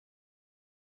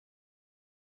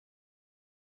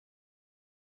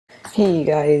Hey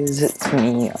guys, it's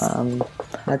me.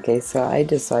 Okay, so I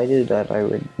decided that I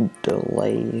would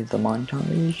delay the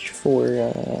montage for,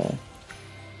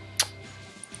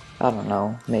 I don't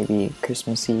know, maybe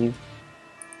Christmas Eve,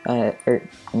 or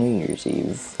New Year's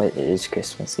Eve. It is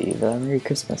Christmas Eve. Merry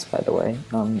Christmas, by the way.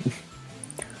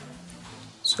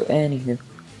 So anywho,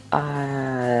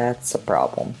 that's a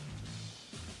problem.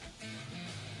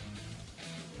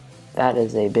 That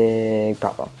is a big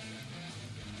problem.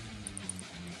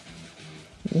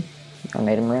 I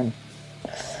made him run.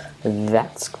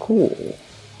 That's cool.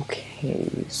 Okay,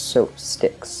 so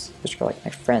sticks, which are like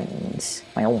my friends,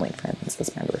 my only friends, as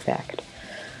a matter of fact.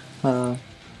 We're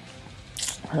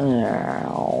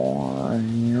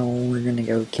gonna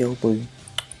go kill blue.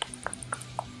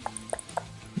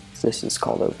 This is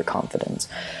called overconfidence.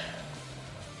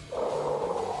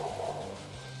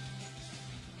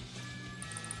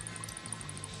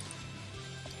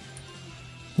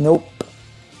 Nope,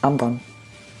 I'm done.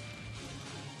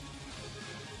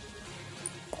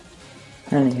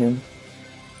 Anywho.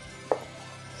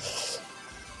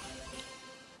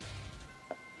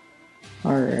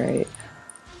 Alright.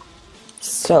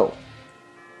 So.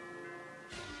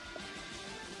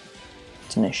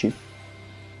 It's an issue.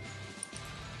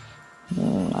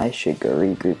 I should go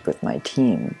regroup with my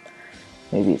team.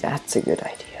 Maybe that's a good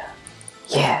idea.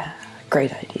 Yeah,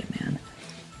 great idea, man.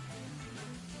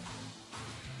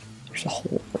 There's a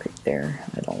hole right there.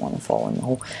 I don't want to fall in the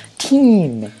hole.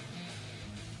 Team!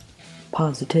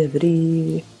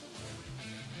 Positivity.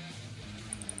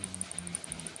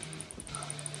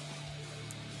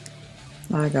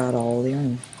 I got all the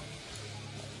iron.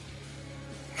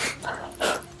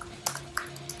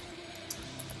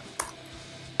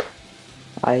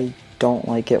 I don't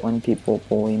like it when people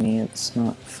bully me. It's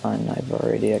not fun. I've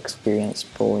already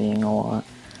experienced bullying a lot.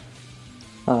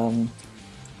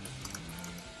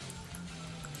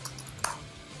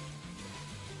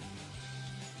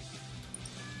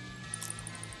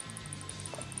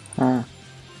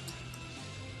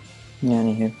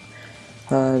 Anywho.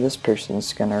 This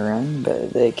person's gonna run,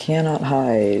 but they cannot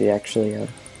hide. Actually,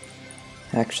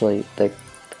 they...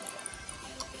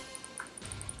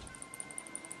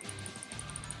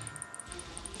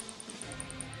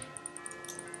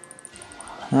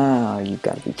 Oh, you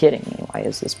gotta be kidding me. Why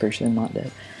is this person not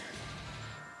dead?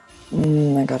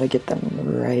 I gotta get them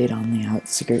right on the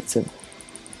outskirts of...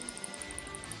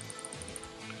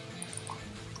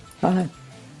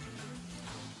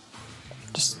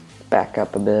 Just back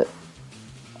up a bit.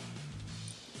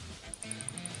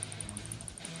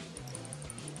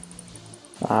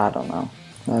 I don't know.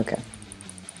 Okay.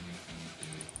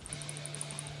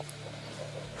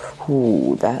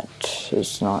 Ooh, that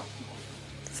is not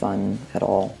fun at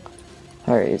all.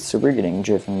 Alright, so we're getting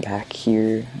driven back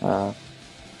here.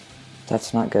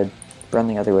 That's not good. Run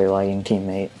the other way, lagging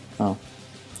teammate. Oh,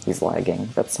 he's lagging.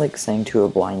 That's like saying to a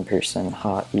blind person,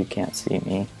 "Hot, you can't see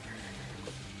me."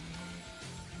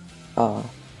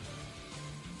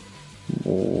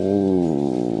 Ooh.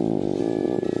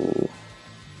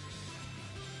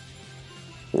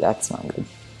 That's not good.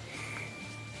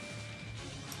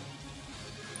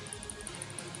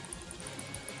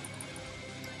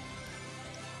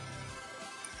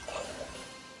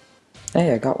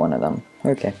 Hey, I got one of them.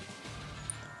 Okay.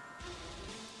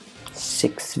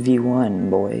 6v1,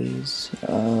 boys.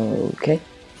 Okay.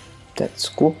 That's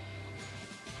cool.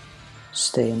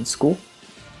 Stay in school.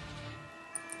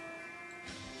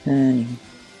 And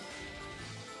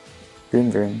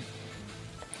vroom vroom.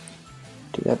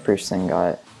 Dude, that person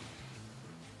got...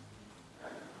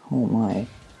 Oh my.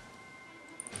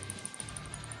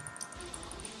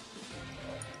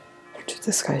 Dude,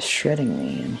 this guy's shredding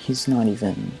me and he's not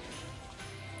even...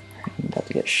 I'm about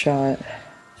to get shot.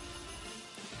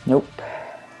 Nope.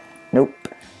 Nope.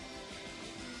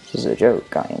 This is a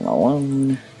joke. I am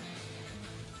alone.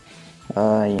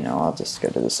 I'll just go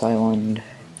to this island.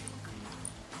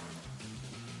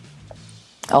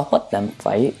 I'll let them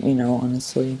fight,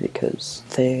 honestly, because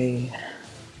it's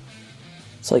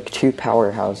like two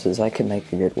powerhouses. I could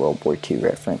make a good World War II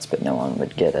reference, but no one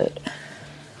would get it.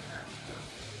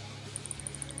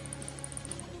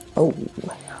 Oh,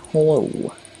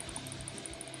 hello.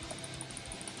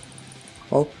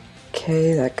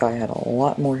 Okay, that guy had a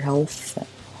lot more health,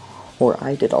 or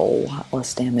I did a lot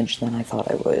less damage than I thought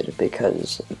I would,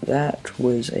 because that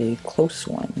was a close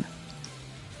one.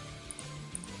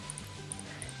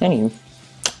 Anywho,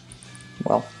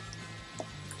 well,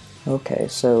 okay,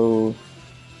 so,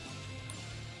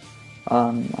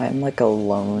 I'm like a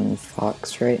lone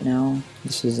fox right now.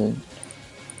 This isn't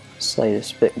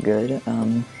slightest bit good.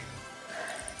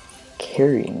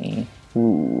 Carry me.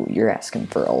 Ooh, you're asking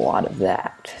for a lot of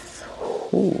that.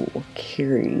 Ooh,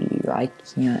 Carrie, I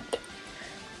can't.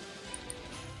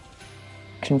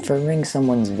 Conferring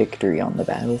someone's victory on the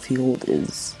battlefield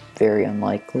is very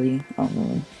unlikely,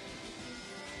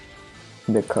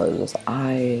 because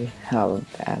I have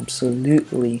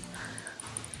absolutely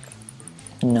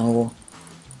no...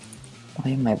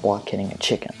 Why am I block hitting a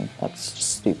chicken? That's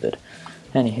just stupid.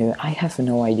 Anywho, I have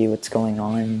no idea what's going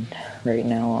on right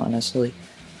now, honestly.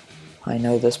 I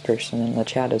know this person in the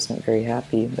chat isn't very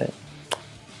happy, but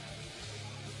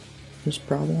his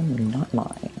problem, not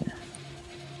mine.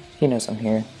 He knows I'm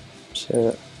here,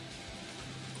 so...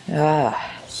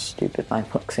 Stupid mind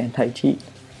looks anti-cheat.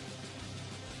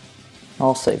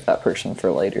 I'll save that person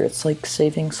for later. It's like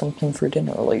saving something for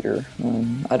dinner later.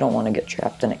 I don't want to get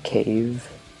trapped in a cave,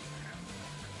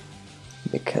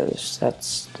 because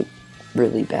that's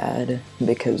really bad,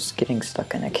 because getting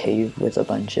stuck in a cave with a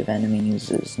bunch of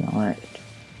enemies is not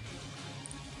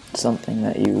something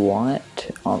that you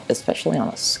want, especially on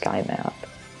a sky map.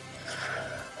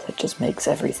 That just makes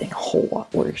everything a whole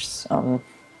lot worse.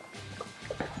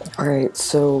 Alright,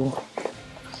 so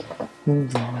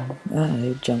move on.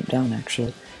 I jumped down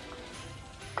actually.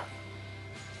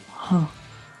 Huh.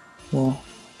 Well.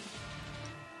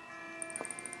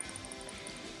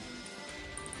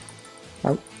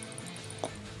 Oh.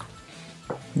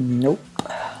 Nope.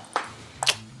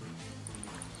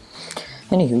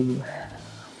 Anywho.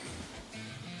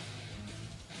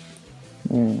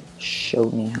 Show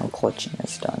me how clutching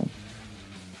is done.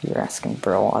 You're asking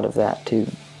for a lot of that too.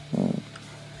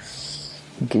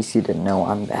 In case you didn't know,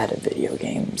 I'm bad at video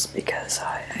games because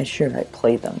I sure I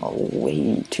play them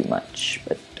way too much,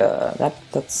 but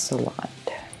that's a lot.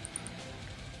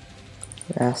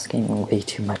 You're asking way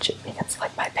too much of me. It's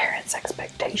like my parents'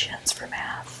 expectations for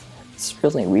math. It's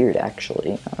really weird,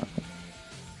 actually.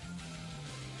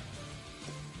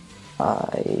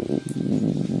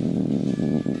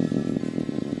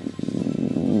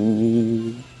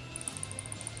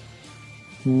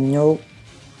 Nope.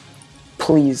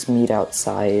 Please meet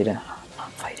outside. I'm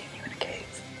not fighting you in a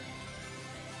cave.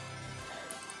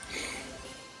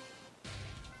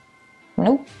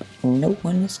 Nope. No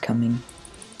one is coming.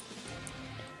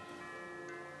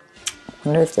 I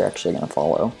wonder if they're actually gonna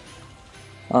follow.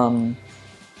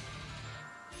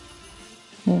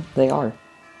 They are.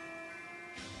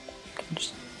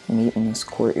 Just meet in this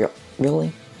courtyard.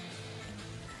 Really?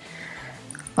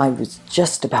 I was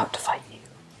just about to fight you.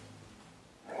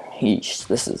 Yeesh,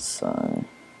 this is,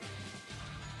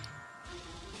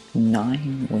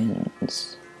 9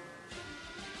 wins.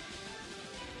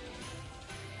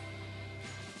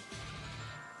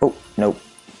 Oh, nope.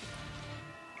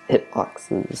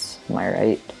 Hitboxes, am I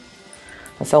right?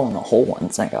 I fell in a hole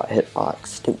once and I got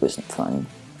hitboxed. It wasn't fun.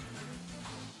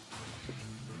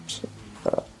 So,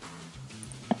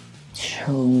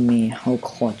 show me how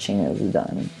clutching is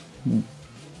done.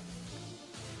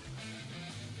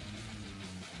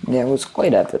 Yeah, it was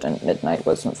quite evident Midnight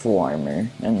wasn't full armor,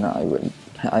 and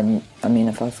I mean,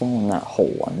 if I fall in that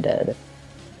hole, I'm dead.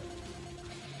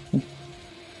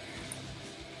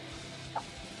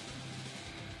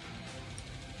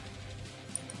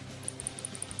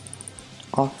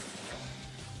 Off.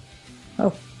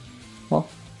 Oh, well.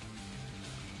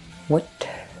 What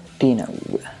do you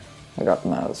know? I got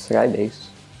them out of the sky base.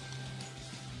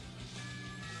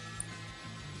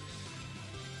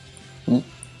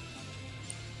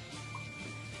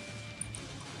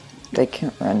 They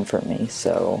can't run from me,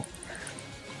 so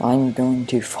I'm going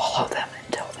to follow them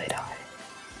until they die.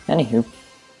 Anywho.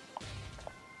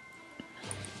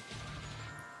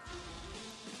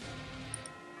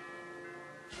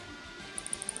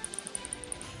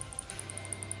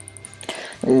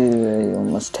 I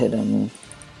almost hit him.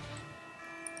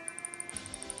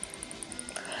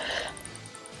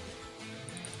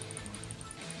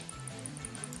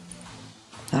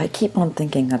 I keep on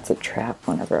thinking that's a trap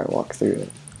whenever I walk through it.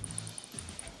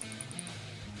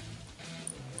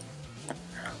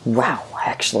 Wow, I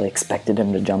actually expected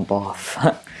him to jump off.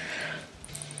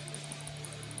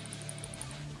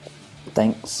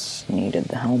 Thanks, needed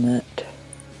the helmet.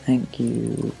 Thank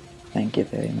you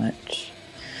very much.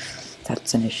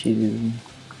 That's an issue.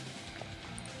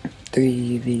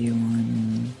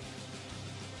 3v1.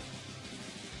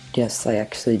 Yes, I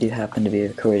actually do happen to be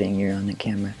recording you on the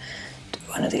camera.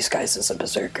 One of these guys is a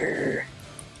berserker.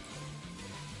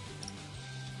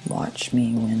 Watch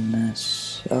me win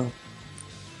this. Oh.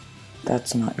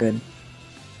 That's not good.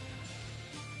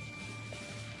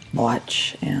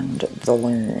 Watch and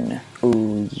learn.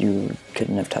 Ooh, you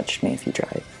couldn't have touched me if you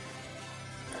tried.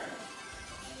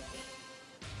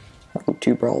 Oh,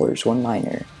 2 brawlers, 1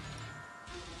 miner.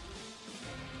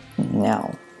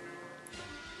 Now,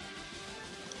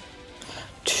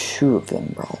 2 of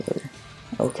them brawler.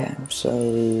 Okay,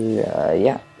 so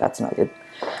yeah, that's not good.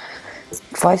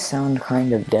 If I sound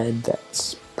kind of dead,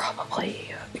 that's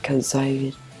probably because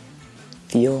I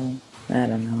feel, I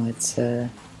don't know, it's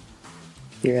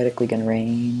theoretically gonna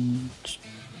rain. Just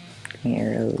give me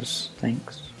arrows,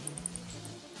 thanks.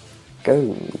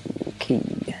 Go,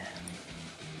 key.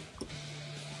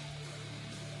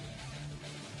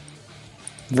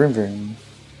 Vroom vroom.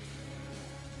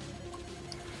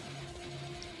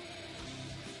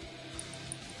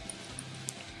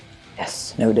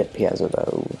 Yes, no dip, he has a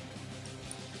bow.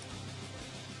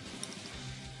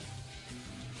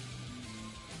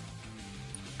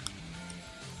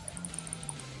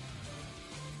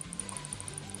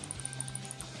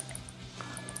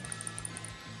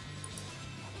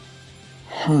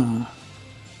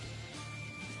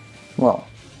 Well,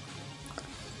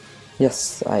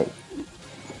 yes,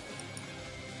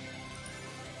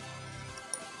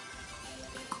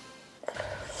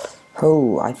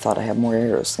 Oh, I thought I had more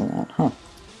arrows than that, huh?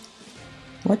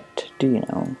 What do you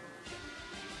know?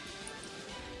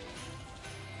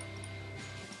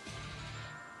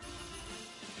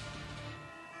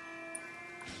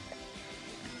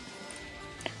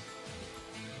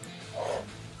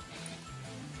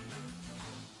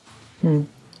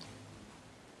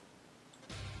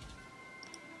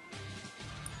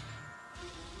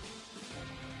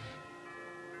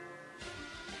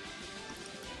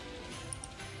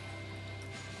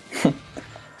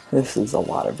 This is a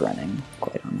lot of running,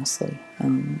 quite honestly.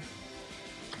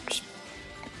 Just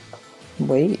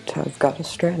wait, I've got to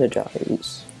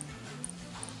strategize.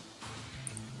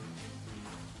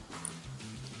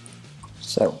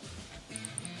 So,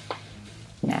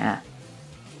 nah.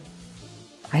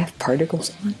 I have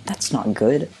particles on? That's not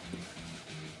good.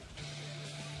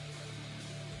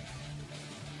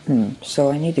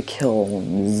 So I need to kill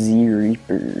Z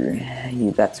Reaper.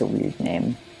 That's a weird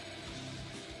name.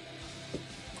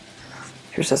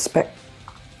 Here's a spec.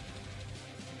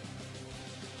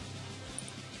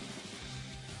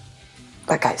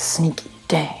 That guy's sneaky.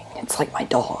 Dang, it's like my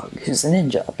dog, who's a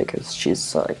ninja, because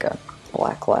she's like a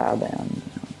black lab, and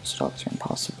those dogs are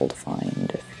impossible to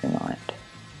find if you're not.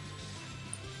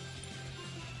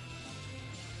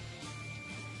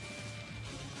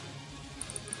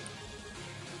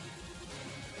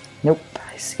 Nope,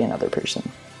 I see another person.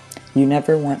 You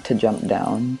never want to jump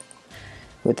down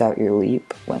without your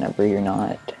leap whenever you're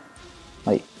not,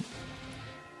 like,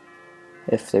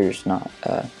 if there's not,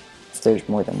 if there's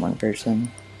more than one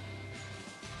person.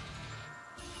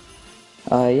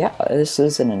 Yeah, this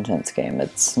is an intense game.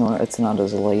 It's not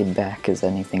as laid back as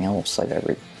anything else I've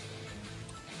ever...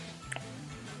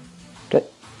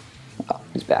 Oh,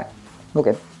 he's back.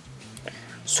 Okay.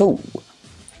 So...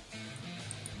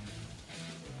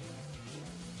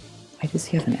 why does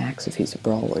he have an axe if he's a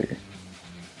brawler?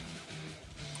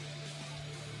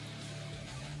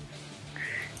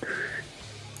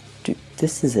 Dude,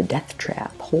 this is a death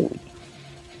trap. Holy.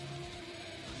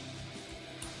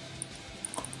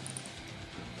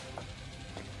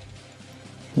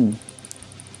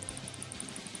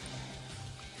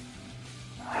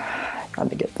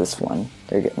 Gotta get this one.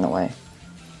 They're getting away.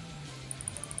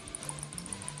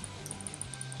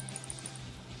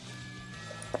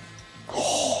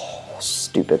 Oh,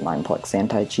 stupid Mindplex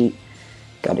anti-cheat.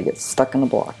 Gotta get stuck in the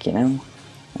block, you know?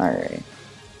 Alright.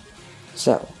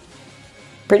 So,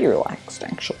 pretty relaxed,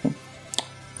 actually.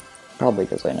 Probably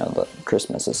because I know that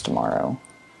Christmas is tomorrow.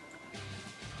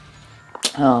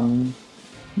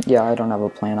 Yeah, I don't have a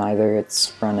plan either.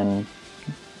 It's running...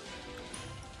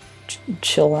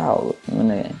 Chill out. I'm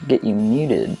gonna get you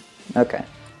muted. Okay.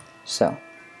 So.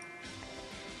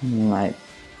 I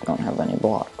don't have any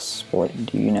blocks. What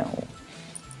do you know?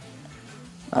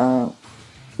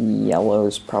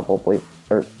 Yellow's probably...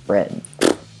 or red.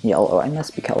 Yellow. I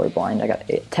must be colorblind. I got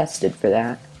tested for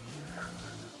that.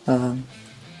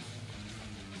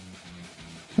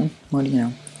 What do you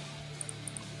know?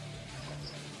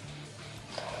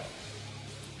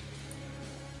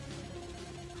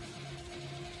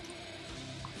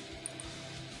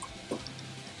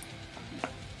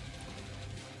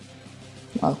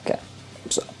 Okay,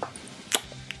 so...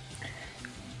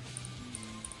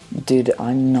 dude,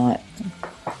 I'm not...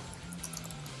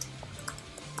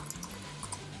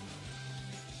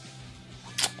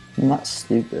 I'm not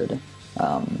stupid.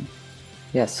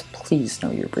 Yes, please know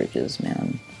your bridges,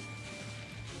 man.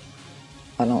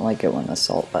 I don't like it when the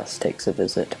Salt Bus takes a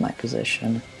visit to my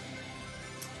position.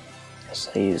 Yes,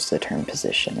 I use the term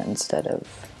position instead of...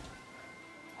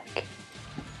 like...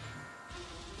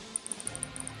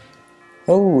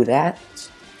 oh, that's...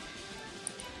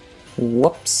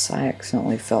 Whoops, I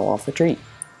accidentally fell off a tree.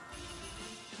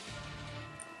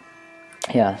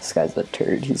 Yeah, this guy's a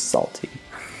turd, he's salty.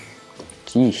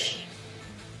 Jeesh.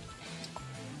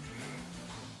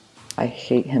 I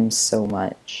hate him so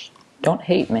much. Don't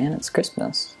hate, man, it's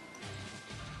Christmas.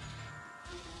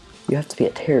 You have to be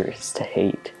a terrorist to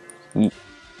hate.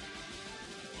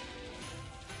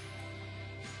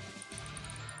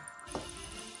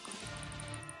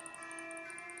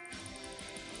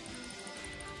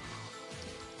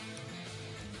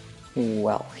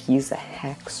 Well, he's a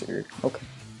haxer. Okay.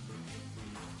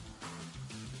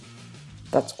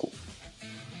 That's cool.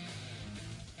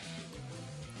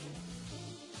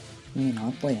 I mean,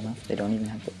 oddly enough, they don't even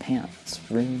have the pants.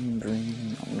 Vroom,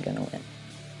 vroom, I'm gonna win.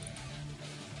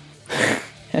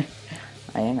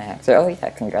 I am a haxer. Oh yeah,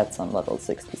 congrats on level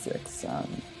 66.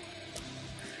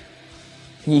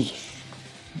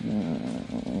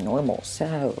 Normal,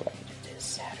 so it is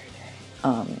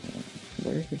Saturday.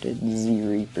 Where did Z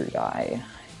Reaper die?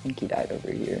 I think he died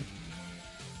over here.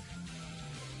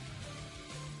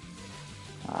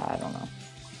 I don't know.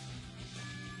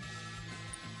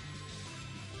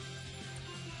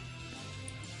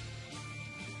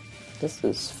 This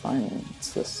is fun.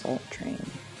 It's the salt train.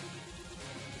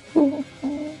 Ooh, I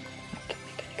can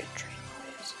make a good train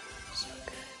noise. So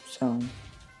good. So,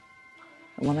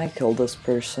 when I kill this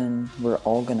person, we're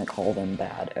all gonna call them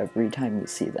bad every time we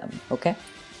see them. Okay?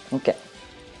 Okay.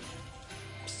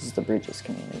 This is the Bridges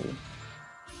community.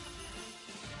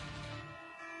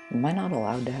 Am I not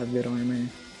allowed to have good armor?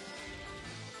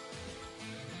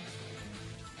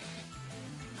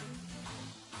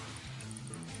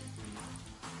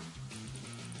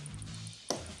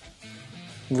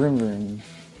 Vroom vroom.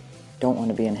 Don't want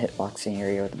to be in hitboxing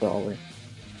area with the brawler.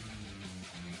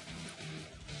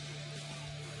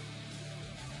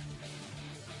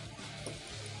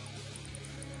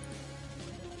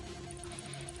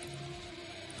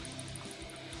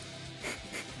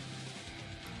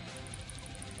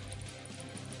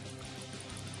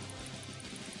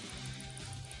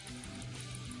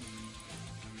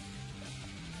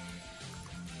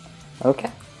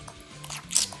 Okay.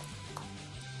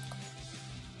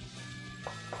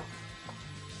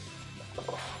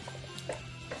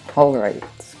 Alright,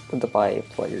 goodbye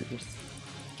players.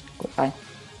 Goodbye.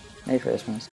 Merry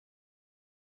Christmas.